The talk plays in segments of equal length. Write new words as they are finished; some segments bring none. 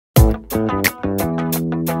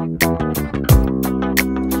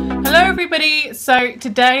everybody, so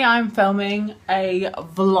today I'm filming a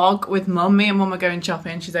vlog with Mum. Me and Mum are going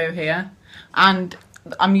shopping, she's over here. And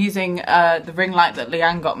I'm using the ring light that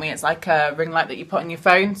Leanne got me. It's like a ring light that you put on your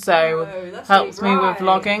phone, so helps me with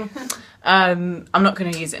vlogging. I'm not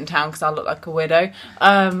going to use it in town because I'll look like a weirdo.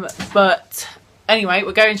 But anyway,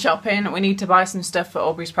 we're going shopping. We need to buy some stuff for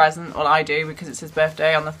Aubrey's present. Well, I do, because it's his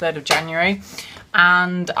birthday on the 3rd of January.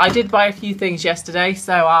 And I did buy a few things yesterday,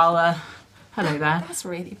 so I'll... hello there. That's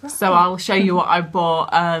really bright. So I'll show you what I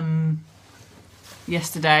bought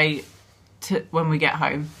yesterday when we get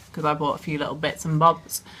home, because I bought a few little bits and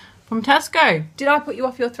bobs from Tesco. Did I put you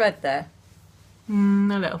off your thread there? A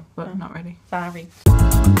little, but not really. Sorry.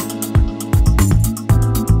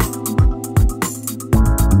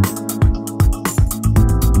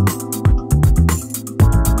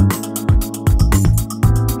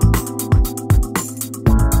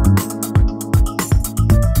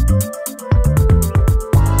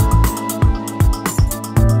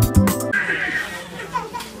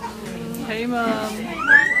 Hey, Mum.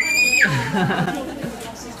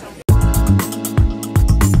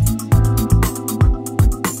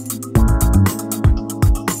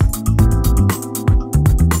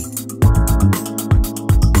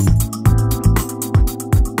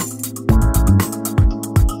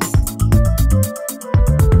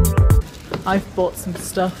 I've bought some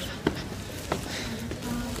stuff.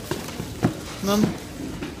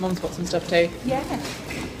 Mum's bought some stuff too. Yeah.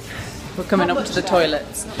 We're coming up to the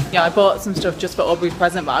toilets. Yeah, I bought some stuff just for Aubrey's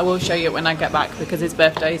present, but I will show you it when I get back because his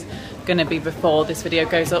birthday's going to be before this video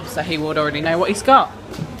goes up, so he would already know what he's got.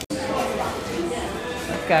 Let's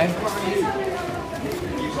go.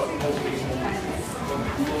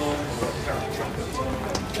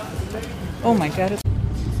 Oh my god.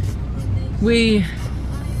 We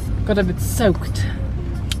got a bit soaked.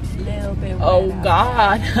 A little bit wet. Oh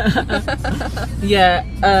god. Yeah,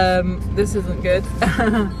 this isn't good.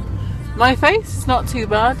 My face is not too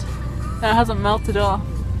bad. It hasn't melted off.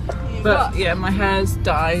 But yeah, my hair's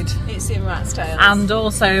dyed. It's in rat's tails. And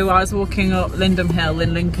also I was walking up Lindham Hill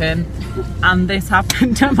in Lincoln and this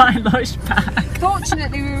happened to my lush bag.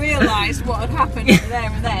 Fortunately we realised what had happened there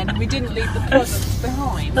and then, and we didn't leave the products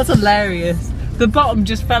behind. That's hilarious. The bottom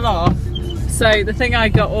just fell off. So the thing I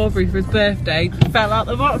got Aubrey for his birthday fell out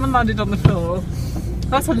the bottom and landed on the floor.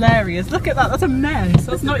 That's hilarious. Look at that. That's a mess.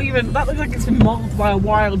 That's not even... That looks like it's been mauled by a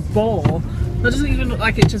wild boar. That doesn't even look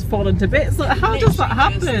like it's just fallen to bits. Like, how does that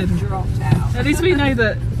happen? Dropped out. At least we know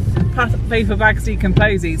that paper bags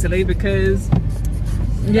decompose easily because...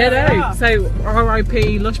 Yeah, no. So,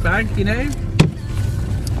 RIP lush bag, you know?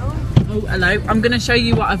 Oh, hello. I'm going to show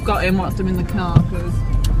you what I've got in whilst I'm in the car because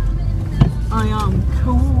I am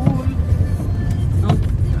cool. Oh.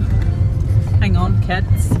 Hang on,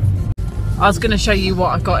 kids. I was going to show you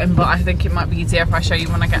what I got in, but I think it might be easier if I show you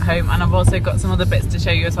when I get home. And I've also got some other bits to show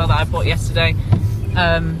you as well that I bought yesterday.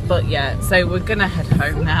 But yeah, so we're going to head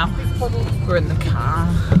home now. We're in the car.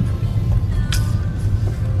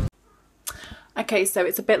 Okay, so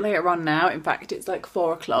it's a bit later on now. In fact, it's like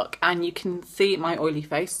 4 o'clock and you can see my oily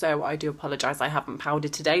face. So I do apologise. I haven't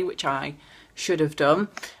powdered today, which I should have done.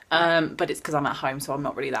 But it's because I'm at home, so I'm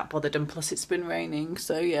not really that bothered, and plus it's been raining,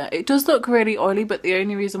 so yeah, it does look really oily, but the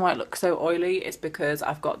only reason why it looks so oily is because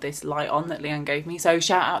I've got this light on that Leanne gave me. So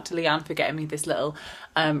shout out to Leanne for getting me this little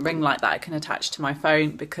ring light that I can attach to my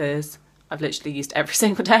phone because I've literally used every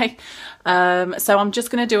single day. So I'm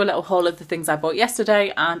just going to do a little haul of the things I bought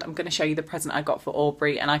yesterday, and I'm going to show you the present I got for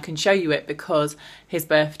Aubrey, and I can show you it because his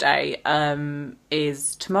birthday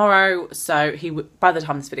is tomorrow, so by the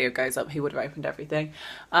time this video goes up he would have opened everything.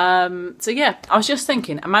 So yeah, I was just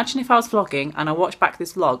thinking, imagine if I was vlogging and I watched back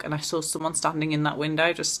this vlog and I saw someone standing in that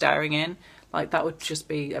window just staring in. Like, that would just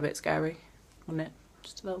be a bit scary, wouldn't it?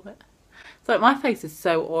 Just a little bit. So my face is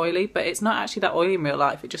so oily, but it's not actually that oily in real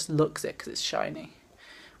life. It just looks it because it's shiny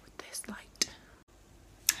with this light.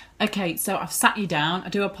 Okay, so I've sat you down. I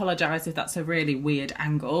do apologise if that's a really weird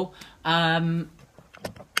angle.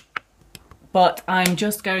 But I'm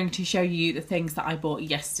just going to show you the things that I bought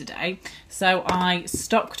yesterday. So I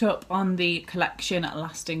stocked up on the Collection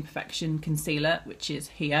Lasting Perfection Concealer, which is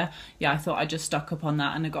here. Yeah, I thought I'd just stock up on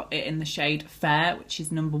that, and I got it in the shade Fair, which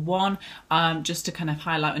is number 1, just to kind of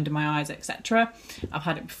highlight under my eyes, etc. I've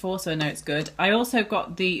had it before, so I know it's good. I also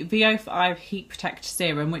got the VO5 Heat Protect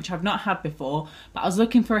Serum, which I've not had before, but I was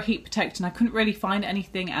looking for a heat protect and I couldn't really find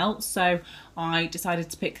anything else, so I decided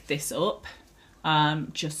to pick this up,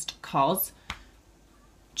 just cause.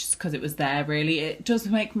 just because it was there really. It does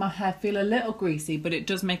make my hair feel a little greasy, but it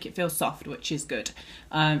does make it feel soft, which is good.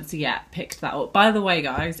 So yeah, picked that up. By the way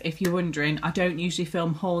guys, if you're wondering, I don't usually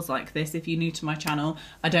film hauls like this. If you're new to my channel,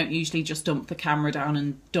 I don't usually just dump the camera down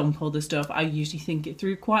and dump all the stuff. I usually think it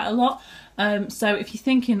through quite a lot. So if you're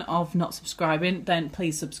thinking of not subscribing, then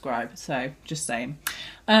please subscribe. So just saying.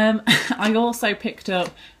 I also picked up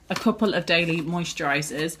a couple of daily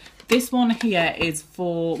moisturisers. This one here is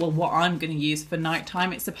for, well, what I'm going to use for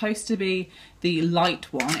nighttime. It's supposed to be the light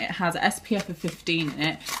one. It has SPF of 15 in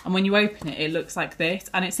it, and when you open it, it looks like this.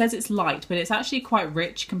 And it says it's light, but it's actually quite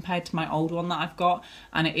rich compared to my old one that I've got,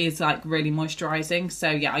 and it is like really moisturising. So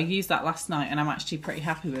yeah, I used that last night, and I'm actually pretty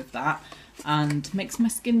happy with that, and makes my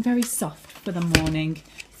skin very soft for the morning.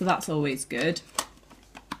 So that's always good.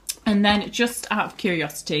 And then just out of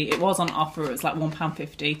curiosity, it was on offer. It was like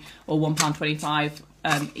 £1.50 or £1.25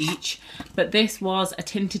 each, but this was a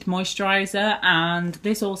tinted moisturiser, and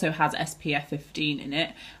this also has SPF 15 in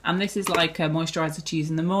it, and this is like a moisturiser to use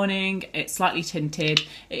in the morning. It's slightly tinted.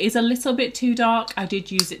 It is a little bit too dark. I did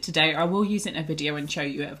use it today. I will use it in a video and show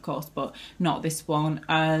you it, of course, but not this one.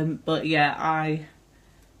 But yeah, I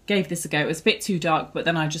gave this a go. It was a bit too dark, but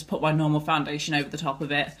then I just put my normal foundation over the top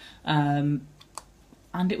of it, and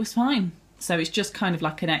it was fine. So it's just kind of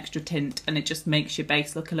like an extra tint, and it just makes your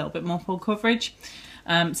base look a little bit more full coverage.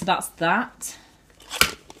 So that's that.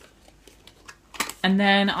 And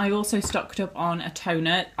then I also stocked up on a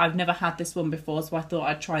toner. I've never had this one before, so I thought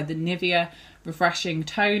I'd try the Nivea Refreshing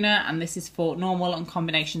Toner, and this is for normal and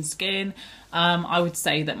combination skin. I would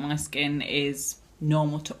say that my skin is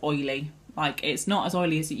normal to oily. Like, it's not as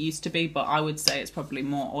oily as it used to be, but I would say it's probably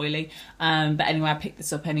more oily. But anyway, I picked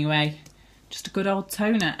this up anyway. Just a good old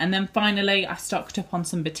toner. And then finally, I stocked up on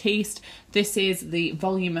some Batiste. This is the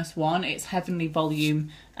voluminous one. It's Heavenly Volume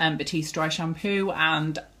Batiste Dry Shampoo,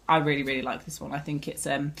 and I really, really like this one. I think it's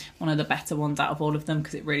one of the better ones out of all of them,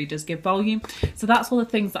 because it really does give volume. So that's all the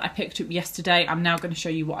things that I picked up yesterday. I'm now going to show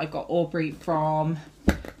you what I got Aubrey from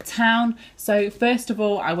town. So first of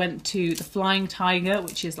all, I went to the Flying Tiger,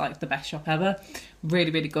 which is like the best shop ever.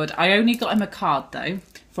 Really, really good. I only got him a card though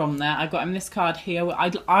from there. I got him this card here.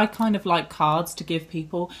 I kind of like cards to give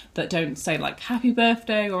people that don't say like happy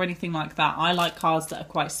birthday or anything like that. I like cards that are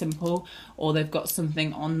quite simple, or they've got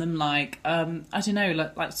something on them like I don't know,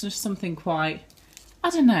 like just something quite,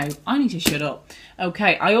 I don't know. I need to shut up.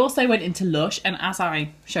 Okay, I also went into Lush, and as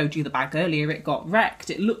I showed you the bag earlier, it got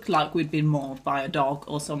wrecked. It looked like we'd been mauled by a dog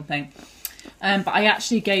or something. But I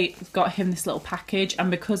actually got him this little package, and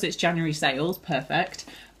because it's January sales, perfect.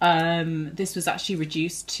 This was actually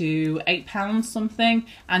reduced to £8 something,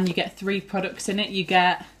 and you get 3 products in it. You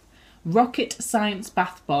get Rocket Science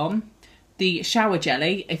Bath Bomb, the shower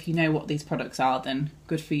jelly. If you know what these products are, then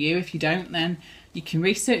good for you. If you don't, then you can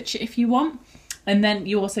research it if you want. And then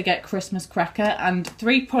you also get Christmas cracker, and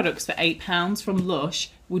 3 products for £8 from Lush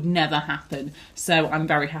would never happen. So I'm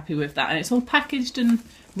very happy with that, and it's all packaged and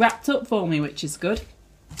wrapped up for me, which is good.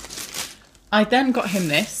 I then got him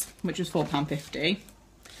this, which was £4.50.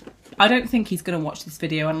 I don't think he's going to watch this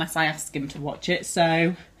video unless I ask him to watch it,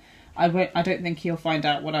 so I don't think he'll find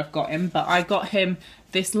out what I've got him. But I got him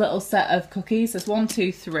this little set of cookies. There's 1,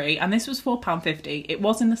 2, 3, and this was £4.50. It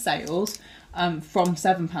was in the sales from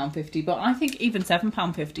 £7.50, but I think even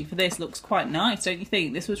 £7.50 for this looks quite nice, don't you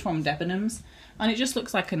think? This was from Debenhams, and it just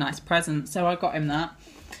looks like a nice present, so I got him that.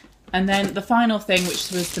 And then the final thing,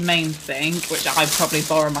 which was the main thing, which I'd probably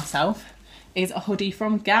borrow myself, is a hoodie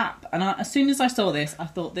from Gap. And as soon as I saw this, I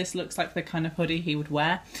thought this looks like the kind of hoodie he would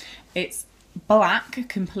wear. It's black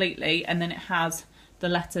completely, and then it has the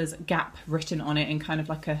letters Gap written on it in kind of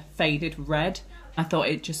like a faded red. I thought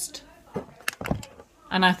it just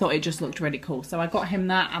looked really cool. So I got him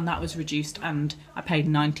that, and that was reduced, and I paid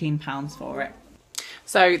 £19 for it.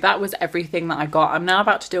 So that was everything that I got. I'm now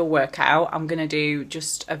about to do a workout. I'm going to do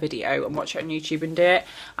just a video and watch it on YouTube and do it,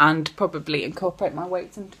 and probably incorporate my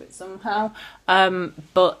weights into it somehow.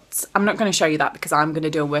 But I'm not going to show you that, because I'm going to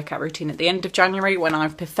do a workout routine at the end of January when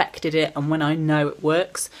I've perfected it and when I know it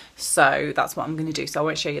works. So that's what I'm going to do. So I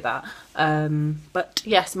won't show you that. But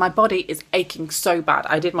yes, my body is aching so bad.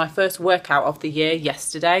 I did my first workout of the year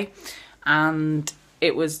yesterday, and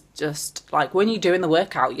it was just like, when you're doing the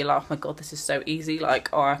workout, you're like, oh my god, this is so easy, like,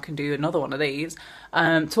 oh, I can do another one of these.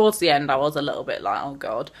 Towards the end I was a little bit like, oh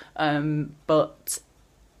god, but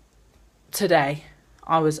today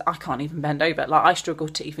I can't even bend over. Like, I struggle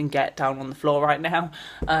to even get down on the floor right now.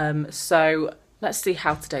 So let's see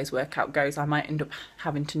how today's workout goes. I might end up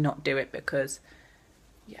having to not do it because,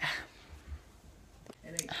 yeah.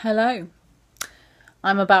 Hello.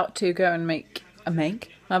 I'm about to go and make I'm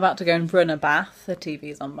about to go and run a bath. The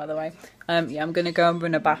TV's on, by the way. Yeah, I'm going to go and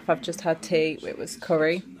run a bath. I've just had tea. It was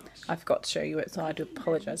curry. I forgot to show you it, so I do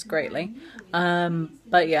apologise greatly.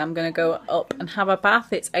 But yeah, I'm going to go up and have a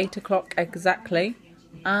bath. It's 8 o'clock exactly.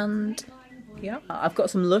 And yeah, I've got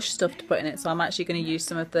some Lush stuff to put in it, so I'm actually going to use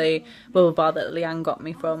some of the bubble bar that Leanne got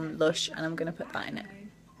me from Lush, and I'm going to put that in it.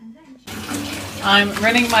 I'm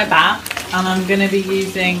running my bath, and I'm going to be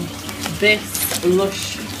using this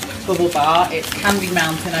Lush bubble bar. It's Candy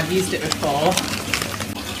Mountain. I've used it before.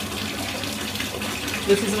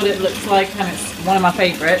 This is what it looks like, and it's one of my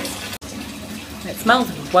favourites. It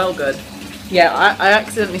smells well good. Yeah, I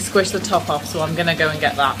accidentally squished the top off, so I'm going to go and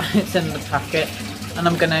get that. It's in the packet, and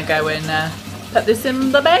I'm going to go and put this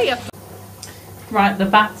in the bath. Right, the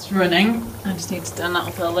bath's running. I just need to turn that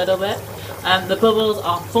up a little bit. The bubbles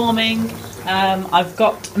are forming. I've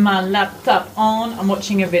got my laptop on. I'm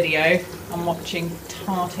watching a video. I'm watching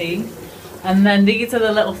Tarty. And then these are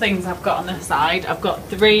the little things I've got on the side. I've got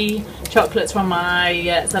 3 chocolates from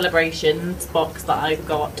my celebrations box that I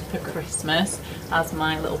got for Christmas as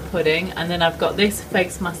my little pudding. And then I've got this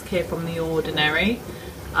face mask here from The Ordinary,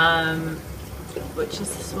 which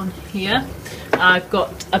is this one here. I've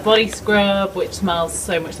got a body scrub which smells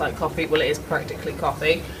so much like coffee. Well, it is practically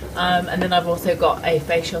coffee. And then I've also got a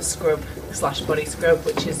facial scrub / body scrub,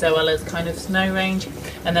 which is Zoella's kind of snow range.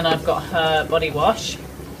 And then I've got her body wash.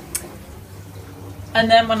 And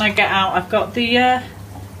then when I get out, I've got the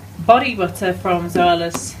body butter from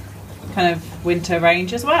Zoella's kind of winter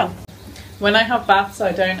range as well. When I have baths,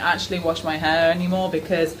 I don't actually wash my hair anymore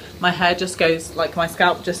because my hair just goes, like my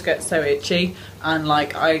scalp just gets so itchy, and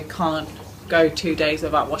like I can't go 2 days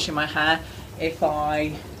without washing my hair if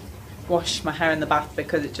I wash my hair in the bath,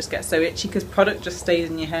 because it just gets so itchy because product just stays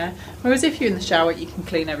in your hair. Whereas if you're in the shower, you can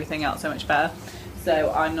clean everything out so much better.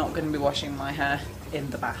 So I'm not going to be washing my hair in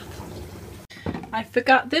the bath. I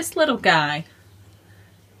forgot this little guy.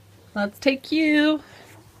 Let's take you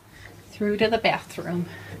through to the bathroom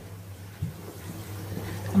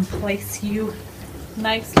and place you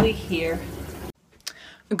nicely here.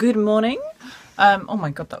 Good morning. Oh my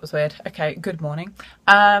god, that was weird. Okay, good morning.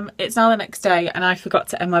 It's now the next day, and I forgot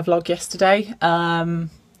to end my vlog yesterday.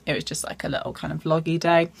 It was just like a little kind of vloggy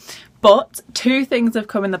day. But 2 things have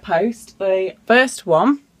come in the post. The first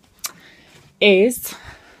one is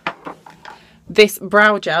this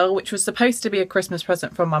brow gel, which was supposed to be a Christmas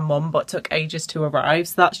present from my mum but took ages to arrive,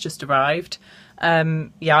 so that's just arrived.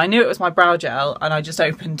 Yeah, I knew it was my brow gel and I just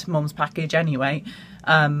opened mum's package anyway.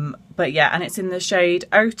 But yeah, and it's in the shade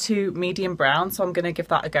 02 medium brown, so I'm going to give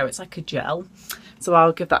that a go. It's like a gel, so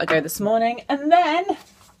I'll give that a go this morning. And then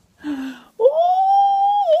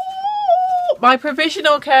my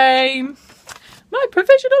provisional came. My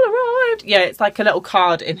provisional arrived. Yeah, it's like a little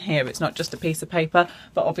card in here. It's not just a piece of paper,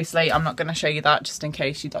 but obviously I'm not going to show you that just in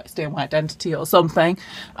case you'd like to steal my identity or something.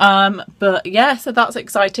 But yeah, so that's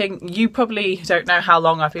exciting. You probably don't know how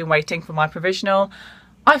long I've been waiting for my provisional.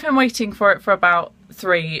 I've been waiting for it for about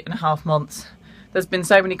 3.5 months. There's been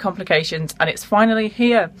so many complications and it's finally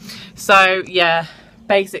here. So yeah,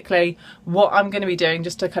 basically what I'm going to be doing,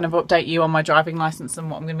 just to kind of update you on my driving license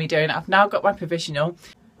and what I'm going to be doing, I've now got my provisional.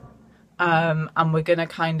 And we're going to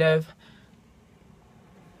kind of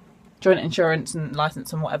joint insurance and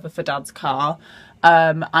license and whatever for Dad's car,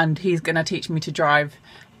 and he's going to teach me to drive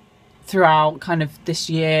throughout kind of this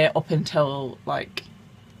year up until like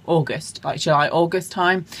August, like July, August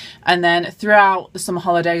time, and then throughout the summer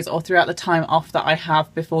holidays or throughout the time off that I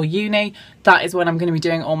have before uni, that is when I'm going to be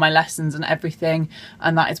doing all my lessons and everything,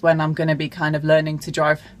 and that is when I'm going to be kind of learning to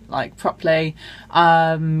drive like properly,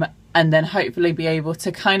 and then hopefully be able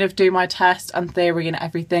to kind of do my test and theory and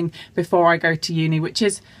everything before I go to uni, which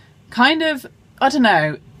is kind of, I don't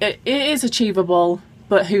know, it is achievable,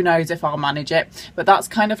 but who knows if I'll manage it. But that's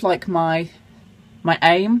kind of like my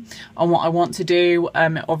aim on what I want to do.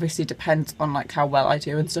 It obviously depends on like how well I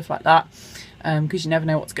do and stuff like that, because you never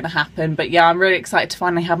know what's going to happen. But yeah, I'm really excited to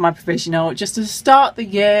finally have my provisional just to start the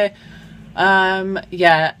year.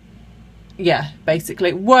 Yeah,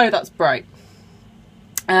 basically. Whoa, that's bright.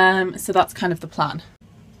 So that's kind of the plan.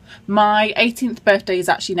 My 18th birthday is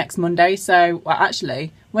actually next Monday, so well,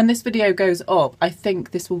 actually when this video goes up I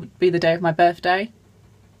think this will be the day of my birthday,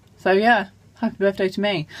 so yeah, happy birthday to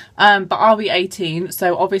me. But I'll be 18,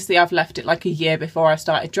 so obviously I've left it like a year before I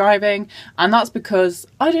started driving, and that's because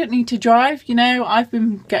I don't need to drive, you know, I've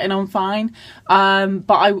been getting on fine,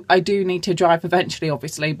 but I do need to drive eventually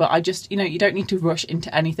obviously, but I just, you know, you don't need to rush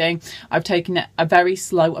into anything. I've taken a very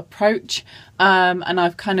slow approach, and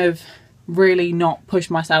I've kind of really not push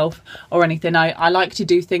myself or anything. I like to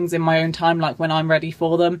do things in my own time, like when I'm ready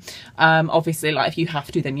for them. Obviously, like if you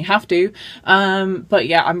have to, then you have to. But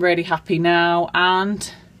yeah, I'm really happy now,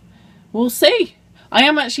 and we'll see. I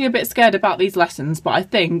am actually a bit scared about these lessons, but I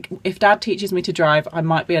think if Dad teaches me to drive, I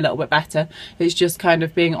might be a little bit better. It's just kind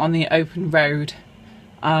of being on the open road.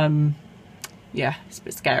 Yeah, it's a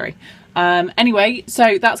bit scary. Anyway,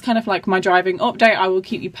 so that's kind of like my driving update. I will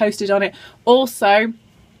keep you posted on it. Also,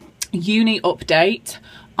 uni update.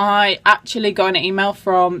 I actually got an email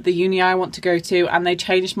from the uni I want to go to, and they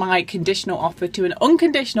changed my conditional offer to an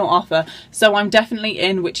unconditional offer. So I'm definitely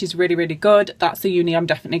in, which is really, really good. That's the uni I'm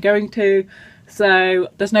definitely going to. So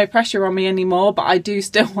there's no pressure on me anymore, but I do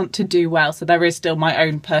still want to do well. So there is still my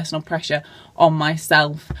own personal pressure on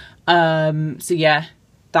myself. So yeah,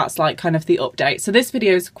 that's like kind of the update. So this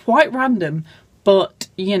video is quite random, but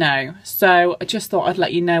you know, so I just thought I'd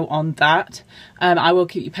let you know on that. I will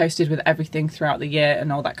keep you posted with everything throughout the year and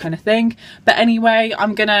all that kind of thing. But anyway,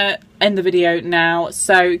 I'm gonna end the video now.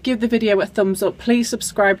 So give the video a thumbs up. Please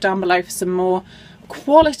subscribe down below for some more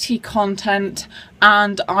quality content,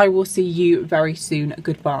 and I will see you very soon.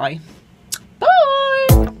 Goodbye.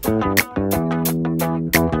 Bye.